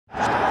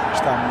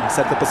está uma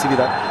certa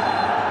passividade.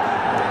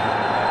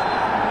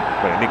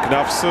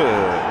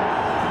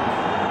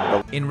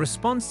 In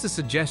response to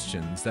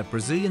suggestions that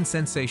Brazilian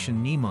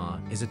sensation Neymar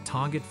is a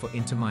target for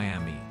Inter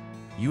Miami,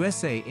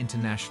 USA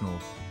international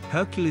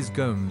Hercules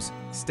Gomes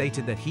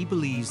stated that he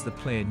believes the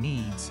player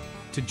needs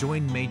to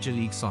join Major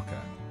League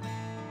Soccer.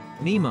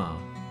 Neymar,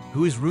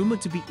 who is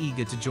rumored to be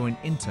eager to join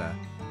Inter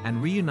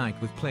and reunite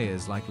with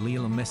players like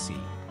Lionel Messi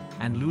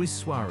and Luis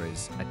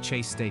Suarez at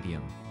Chase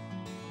Stadium,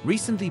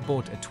 recently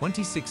bought a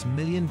 $26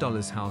 million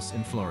house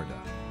in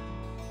Florida.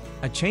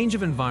 A change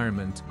of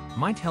environment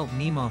might help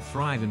Neymar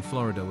thrive in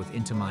Florida with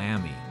Inter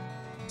Miami,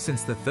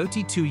 since the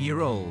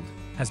 32-year-old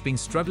has been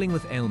struggling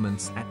with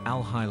ailments at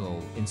Al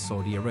Hilal in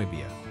Saudi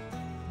Arabia.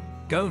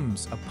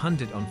 Gomes, a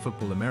pundit on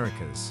Football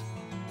Americas,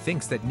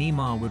 thinks that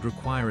Neymar would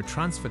require a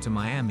transfer to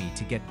Miami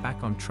to get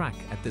back on track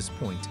at this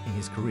point in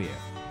his career.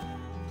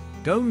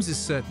 Gomes is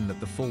certain that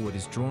the forward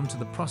is drawn to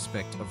the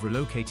prospect of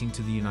relocating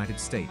to the United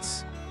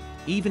States,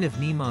 even if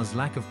Neymar's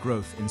lack of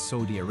growth in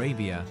Saudi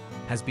Arabia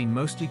has been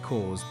mostly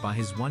caused by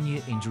his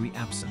one-year injury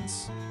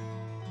absence.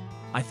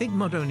 "I think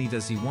not only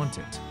does he want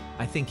it,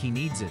 I think he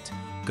needs it,"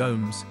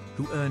 Gomes,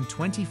 who earned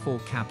 24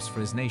 caps for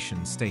his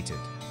nation, stated.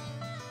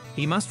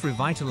 He must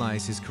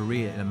revitalize his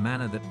career in a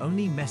manner that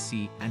only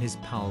Messi and his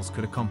pals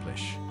could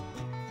accomplish.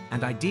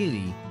 And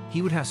ideally,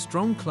 he would have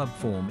strong club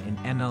form in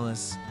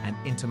MLS and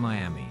Inter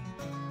Miami.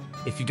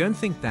 If you don't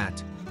think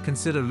that,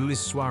 consider Luis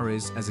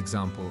Suarez as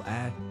example.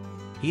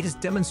 He has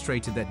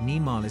demonstrated that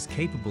Neymar is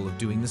capable of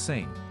doing the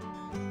same.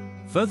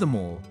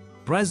 Furthermore,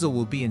 Brazil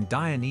will be in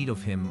dire need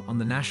of him on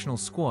the national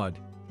squad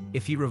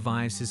if he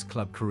revives his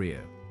club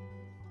career.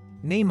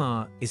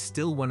 Neymar is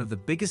still one of the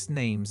biggest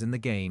names in the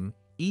game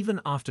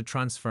even after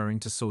transferring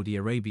to Saudi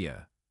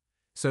Arabia,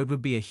 so it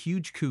would be a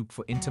huge coup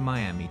for Inter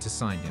Miami to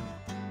sign him.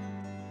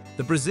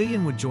 The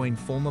Brazilian would join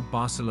former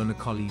Barcelona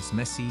colleagues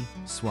Messi,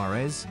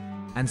 Suarez,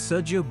 and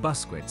Sergio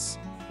Busquets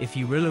if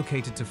he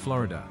relocated to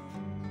Florida,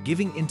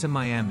 giving Inter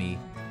Miami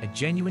a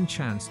genuine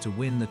chance to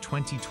win the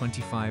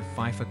 2025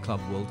 FIFA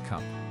Club World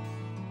Cup.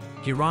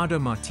 Gerardo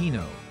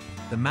Martino,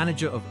 the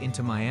manager of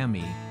Inter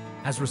Miami,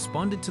 has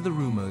responded to the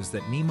rumors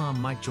that Neymar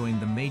might join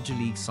the Major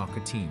League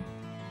Soccer team.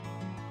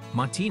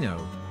 Martino,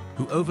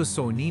 who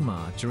oversaw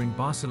Neymar during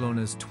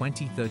Barcelona's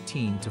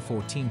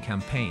 2013-14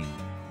 campaign,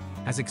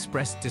 has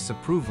expressed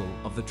disapproval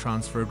of the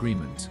transfer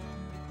agreement.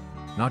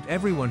 "Not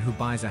everyone who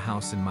buys a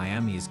house in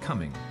Miami is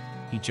coming,"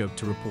 he joked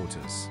to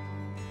reporters.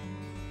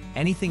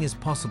 "Anything is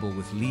possible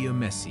with Leo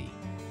Messi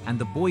and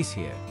the boys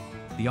here,"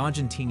 the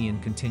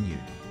Argentinian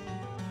continued.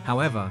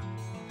 "However,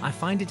 I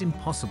find it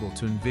impossible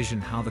to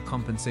envision how the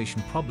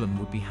compensation problem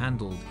would be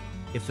handled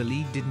if the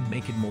league didn't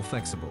make it more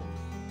flexible.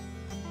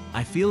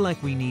 I feel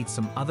like we need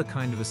some other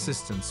kind of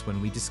assistance when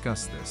we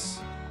discuss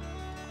this.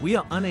 We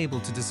are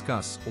unable to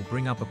discuss or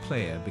bring up a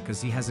player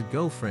because he has a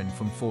girlfriend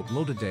from Fort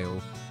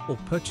Lauderdale or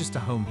purchased a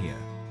home here.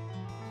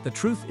 The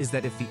truth is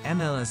that if the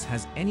MLS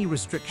has any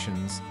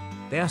restrictions,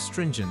 they are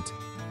stringent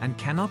and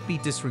cannot be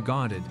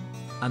disregarded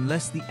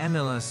unless the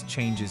MLS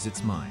changes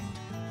its mind."